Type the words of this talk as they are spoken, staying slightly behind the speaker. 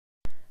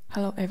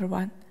Hello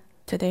everyone,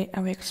 today I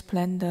will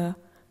explain the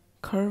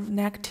curve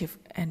negative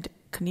and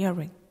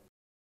clearing.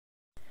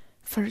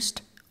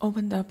 First,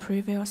 open the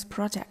previous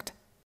project.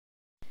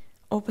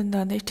 Open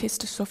the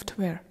latest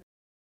software.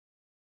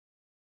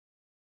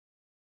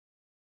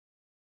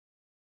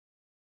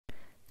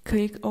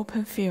 Click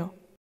Open File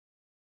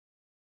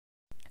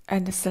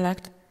and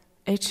select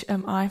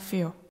HMI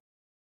file.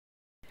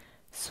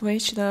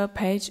 Switch the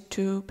page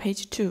to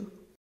page 2.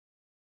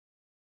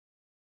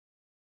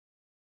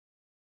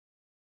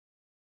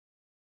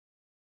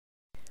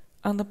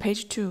 On the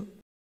page 2,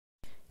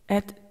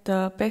 add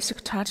the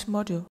basic touch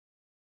module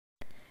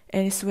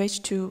and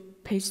switch to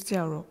page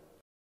 0.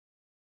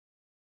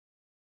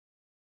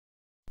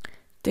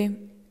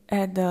 Then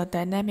add the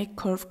dynamic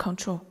curve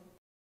control.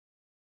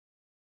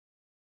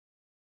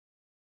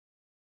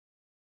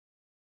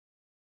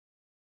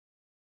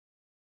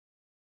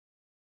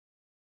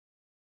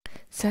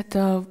 Set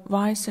the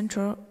Y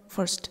center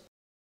first.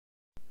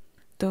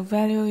 The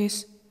value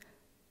is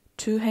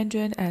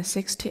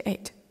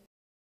 268.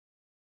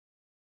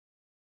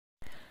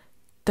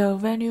 The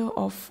value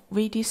of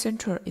VD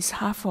center is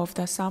half of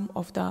the sum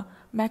of the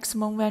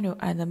maximum value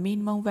and the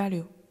minimum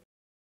value.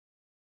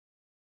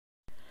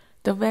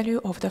 The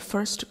value of the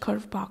first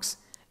curve box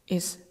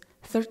is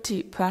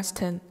 30 plus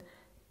 10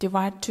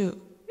 divided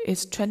 2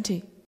 is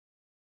 20.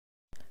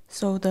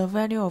 So the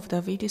value of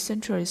the VD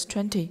center is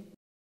 20.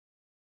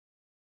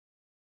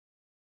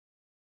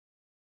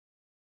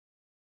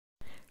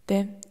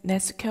 Then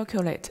let's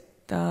calculate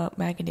the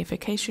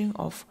magnification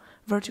of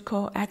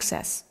vertical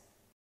axis.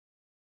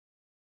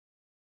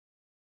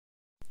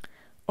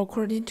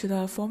 According to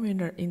the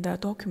formula in the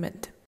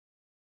document,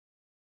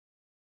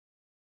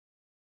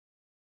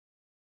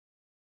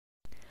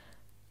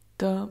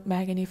 the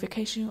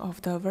magnification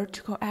of the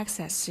vertical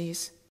axis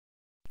is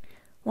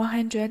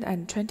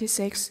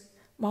 126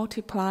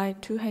 multiply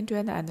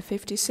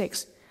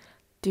 256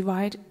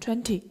 divide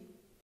 20.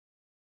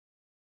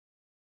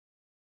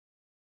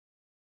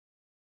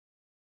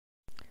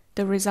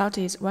 The result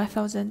is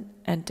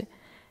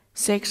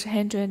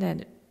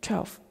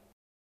 1612.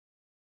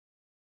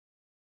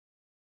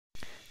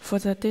 For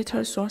the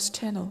data source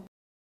channel,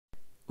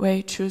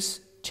 we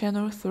choose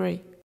channel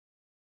 3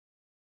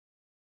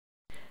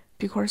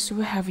 because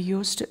we have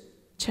used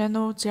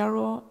channel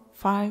 0,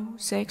 5,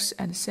 6,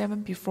 and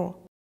 7 before.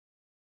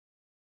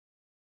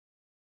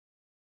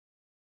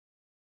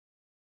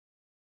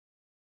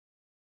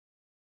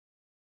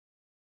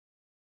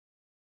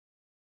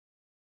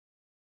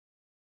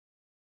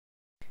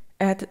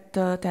 Add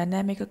the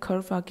dynamic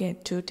curve again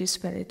to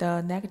display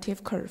the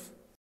negative curve.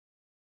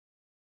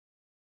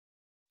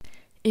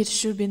 It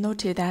should be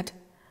noted that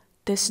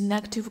this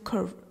negative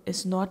curve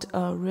is not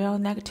a real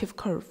negative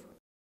curve.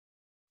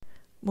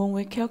 When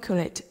we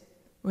calculate,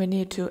 we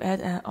need to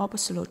add an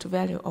absolute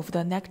value of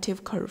the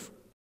negative curve,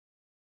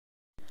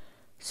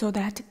 so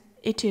that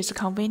it is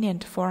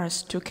convenient for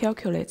us to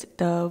calculate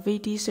the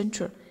VD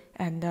center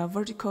and the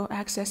vertical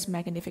axis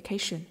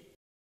magnification.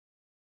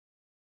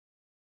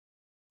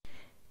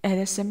 At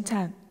the same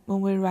time,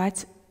 when we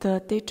write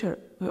the data,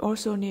 we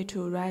also need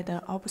to write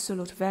the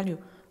absolute value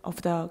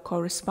of the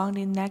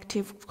corresponding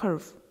negative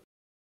curve.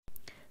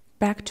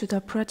 Back to the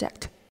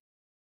project.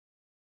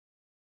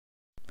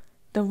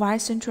 The Y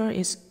center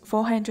is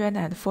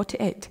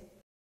 448.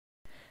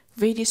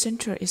 VD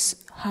center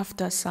is half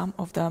the sum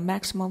of the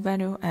maximum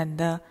value and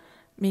the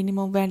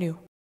minimum value.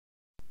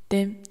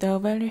 Then the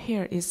value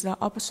here is the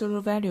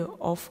absolute value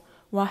of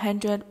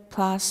 100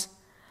 plus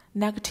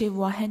negative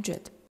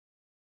 100.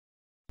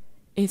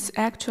 It's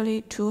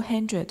actually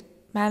 200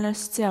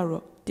 minus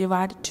 0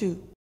 divided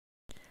 2.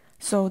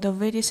 So the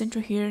VD center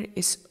here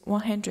is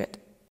 100.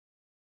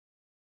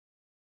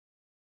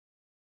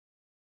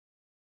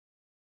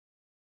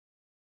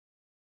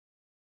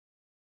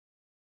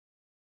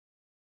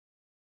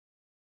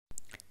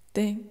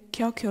 Then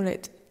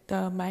calculate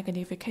the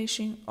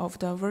magnification of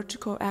the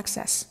vertical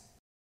axis.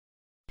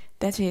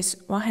 That is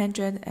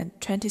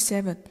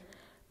 127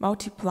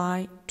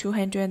 multiply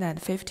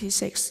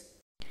 256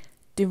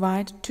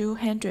 divide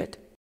 200.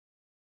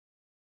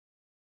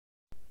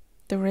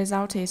 The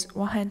result is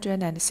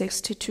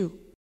 162.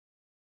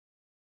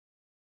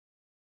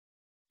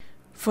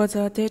 For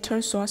the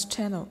data source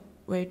channel,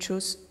 we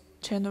choose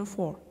channel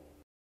 4.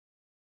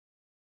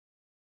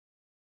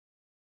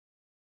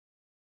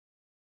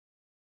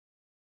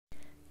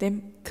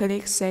 Then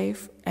click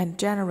Save and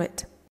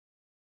Generate.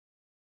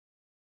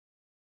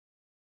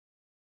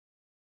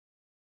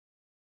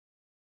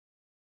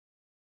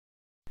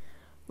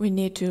 We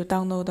need to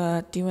download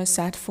the DWIN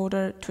site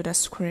folder to the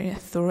screen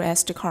through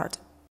SD card.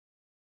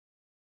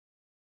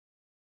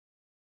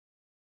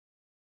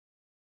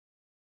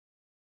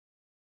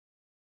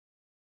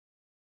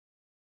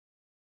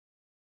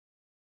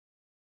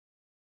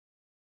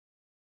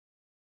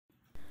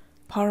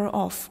 Power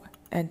off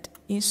and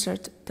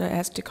insert the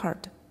SD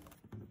card.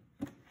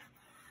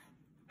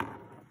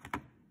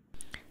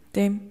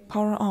 Then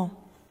power on.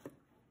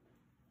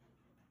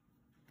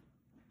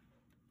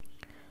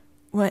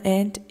 When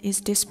end is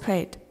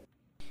displayed,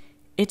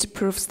 it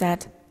proves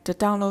that the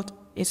download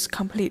is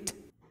complete.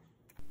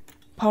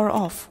 Power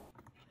off.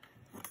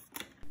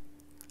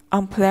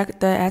 Unplug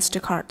the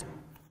SD card.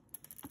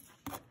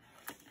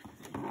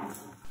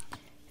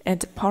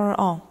 And power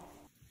on.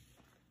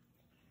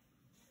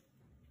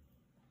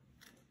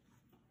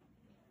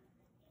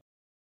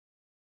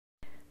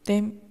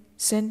 Then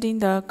send in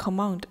the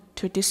command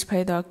to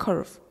display the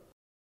curve.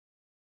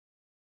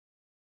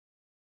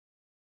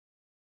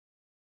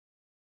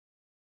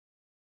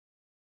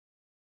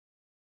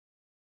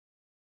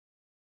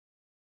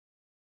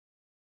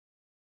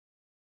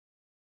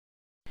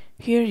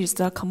 Here is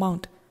the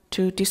command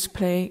to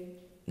display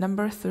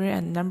number 3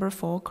 and number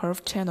 4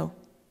 curve channel.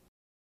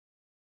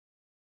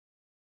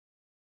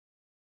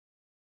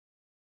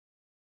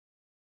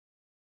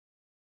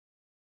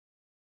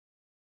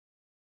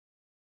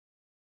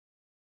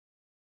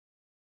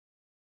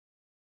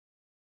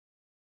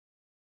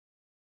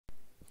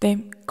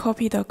 Then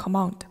copy the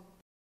command.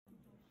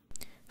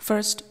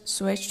 First,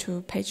 switch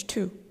to page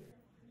 2.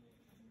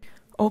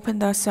 Open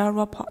the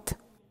serial port.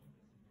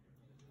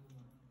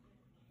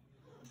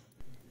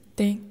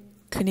 Then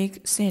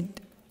click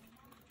Send.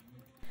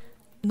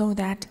 Note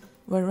that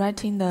when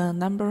writing the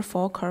number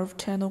 4 curve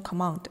channel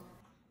command,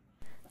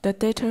 the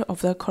data of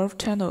the curve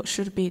channel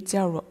should be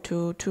 0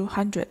 to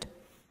 200.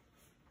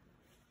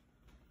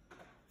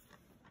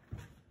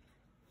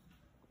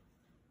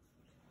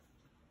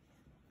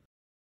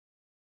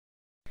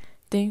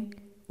 Then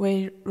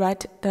we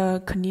write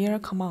the clear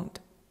command.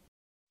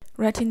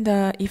 Writing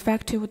the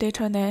effective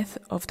data length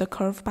of the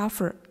curve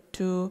buffer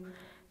to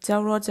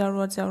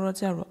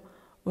 0000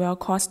 will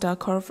cause the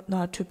curve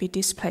not to be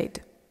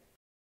displayed.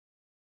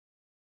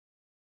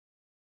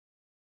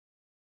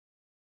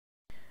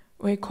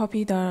 We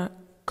copy the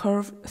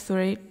curve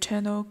 3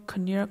 channel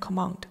clear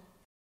command.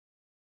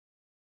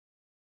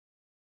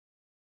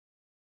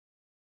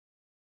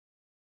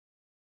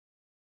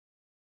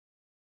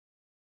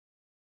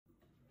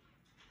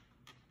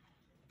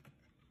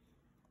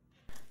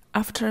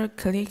 After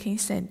clicking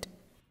Send,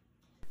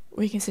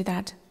 we can see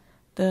that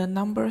the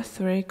number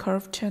 3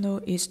 curve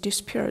channel is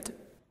disappeared.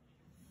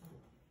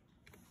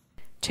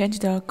 Change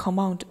the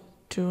command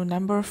to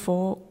number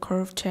 4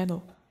 curve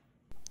channel.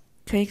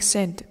 Click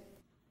Send.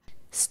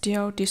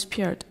 Still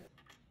disappeared.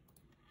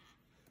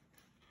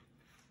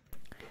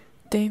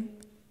 Then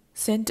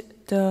send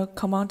the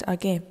command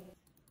again.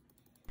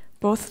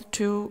 Both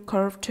 2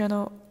 curve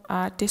channels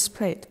are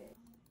displayed.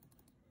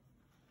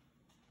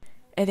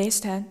 At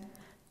this time,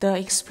 the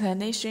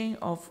explanation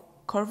of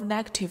curve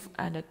negative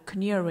and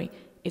clearing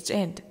is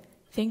end.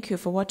 Thank you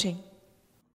for watching.